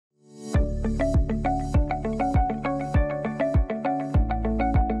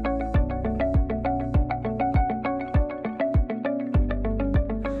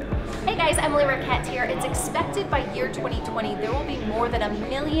Richett here. It's expected by year 2020 there will be more than 1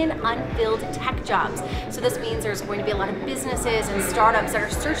 million unfilled tech jobs. So this means there's going to be a lot of businesses and startups that are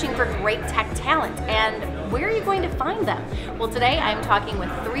searching for great tech talent. And where are you going to find them? Well, today I'm talking with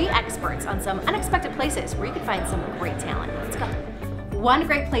 3 experts on some unexpected places where you can find some great talent. Let's go. One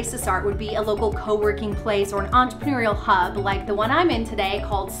great place to start would be a local co-working place or an entrepreneurial hub like the one I'm in today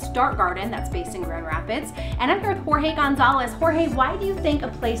called Start Garden, that's based in Grand Rapids. And I'm here with Jorge Gonzalez. Jorge, why do you think a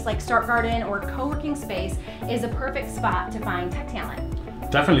place like Start Garden or a co-working space is a perfect spot to find tech talent?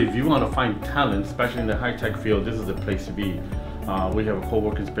 Definitely, if you want to find talent, especially in the high-tech field, this is the place to be. We have a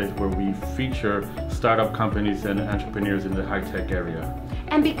co-working space where we feature startup companies and entrepreneurs in the high-tech area.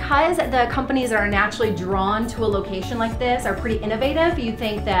 And because the companies that are naturally drawn to a location like this are pretty innovative, you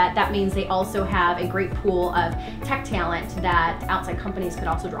think that that means they also have a great pool of tech talent that outside companies could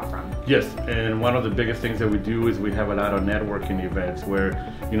also draw from? Yes, and one of the biggest things that we do is we have a lot of networking events where,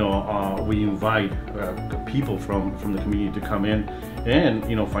 we invite people from the community to come in and,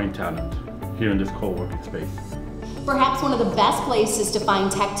 find talent here in this co-working space. Perhaps one of the best places to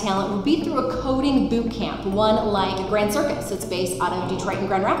find tech talent would be through a coding boot camp, one like Grand Circus that's based out of Detroit and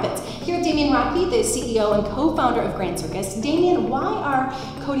Grand Rapids. Here, Damien Rocky, the CEO and co-founder of Grand Circus. Damien, why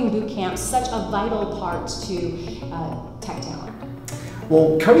are coding boot camps such a vital part to tech talent?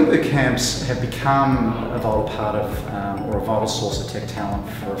 Well, coding boot camps have become a vital part of, or a vital source of tech talent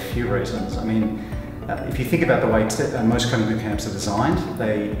for a few reasons. I mean, if you think about the way most coding boot camps are designed,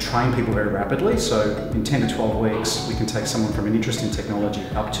 they train people very rapidly. So in 10 to 12 weeks, we can take someone from an interest in technology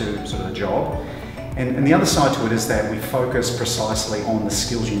up to sort of a job. And the other side to it is that we focus precisely on the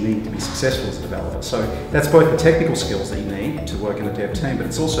skills you need to be successful as a developer. So that's both the technical skills that you need to work in a dev team, but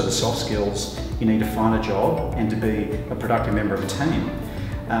it's also the soft skills you need to find a job and to be a productive member of a team.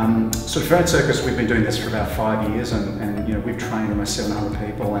 So at Grand Circus, we've been doing this for about 5 years, and we've trained almost 700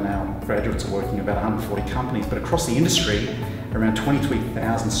 people, and our graduates are working at about 140 companies. But across the industry, around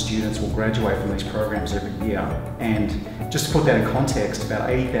 23,000 students will graduate from these programs every year. And just to put that in context, about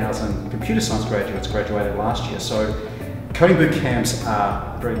 80,000 computer science graduates graduated last year. So coding boot camps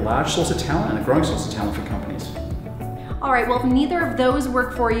are a very large source of talent and a growing source of talent for companies. All right, well, if neither of those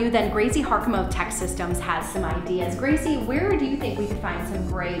work for you, then Gracie Harcum of Tech Systems has some ideas. Gracie, where do you think we could find some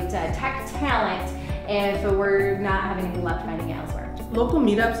great tech talent if we're not having any luck finding it elsewhere? Local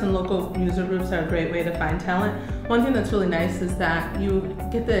meetups and local user groups are a great way to find talent. One thing that's really nice is that you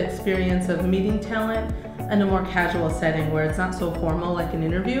get the experience of meeting talent in a more casual setting where it's not so formal like an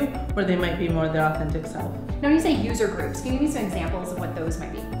interview, where they might be more their authentic self. Now, when you say user groups, can you give me some examples of what those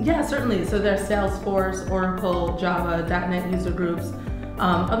might be? Yeah, certainly. So there's Salesforce, Oracle, Java, .NET user groups.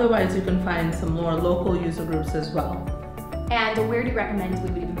 Otherwise, you can find some more local user groups as well. And where do you recommend we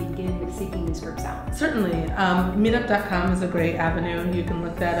would even begin seeking these groups out? Certainly. Meetup.com is a great avenue. You can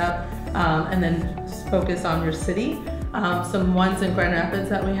look that up and then focus on your city. Some ones in Grand Rapids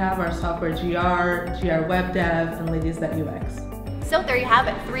that we have are Software GR Web Dev, and Ladies That UX. So there you have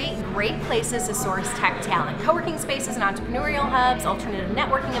it, 3 great places to source tech talent: co-working spaces and entrepreneurial hubs, alternative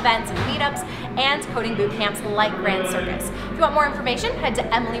networking events and meetups, and coding boot camps like Grand Circus. If you want more information, head to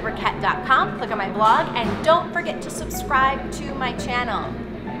emilyrechett.com, click on my blog, and don't forget to subscribe to my channel.